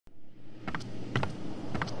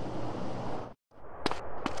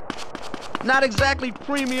Not exactly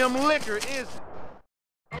premium liquor, is it?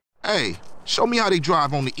 Hey, show me how they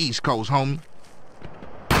drive on the East Coast, homie.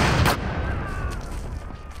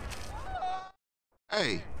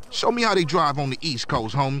 Hey, show me how they drive on the East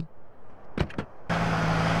Coast, homie.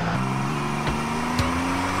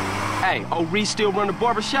 Hey, old Reese still run the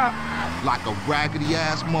barbershop? Like a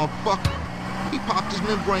raggedy-ass motherfucker. He popped his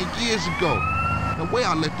membrane years ago. The way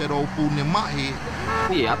I let that old fool in my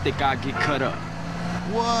head. Yeah, I think I'll get cut up.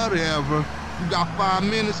 Whatever. You got 5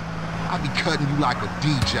 minutes? I'll be cutting you like a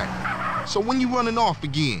DJ. So when you running off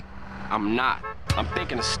again? I'm not. I'm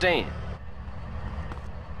thinking of staying.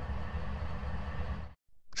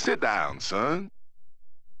 Sit down, son.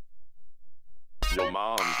 Your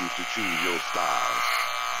moms used to choose your style.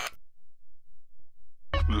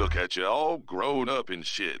 Look at you, all grown up and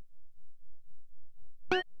shit.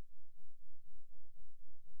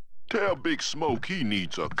 Tell Big Smoke he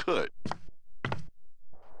needs a cut.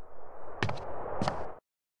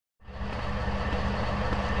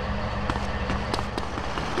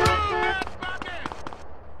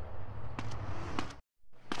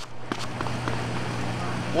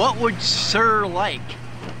 What would Sir like?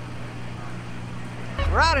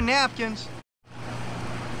 We're out of napkins.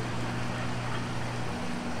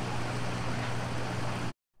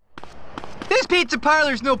 This pizza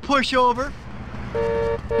parlor's no pushover.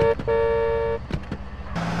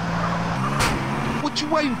 What you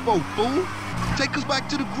waiting for, fool? Take us back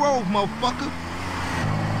to the Grove, motherfucker.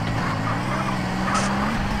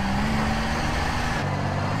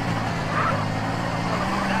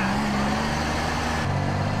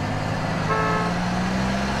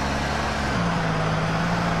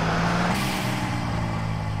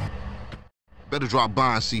 Better drop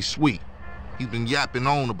by and see Sweet. He's been yapping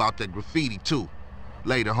on about that graffiti, too.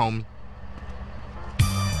 Later, homie.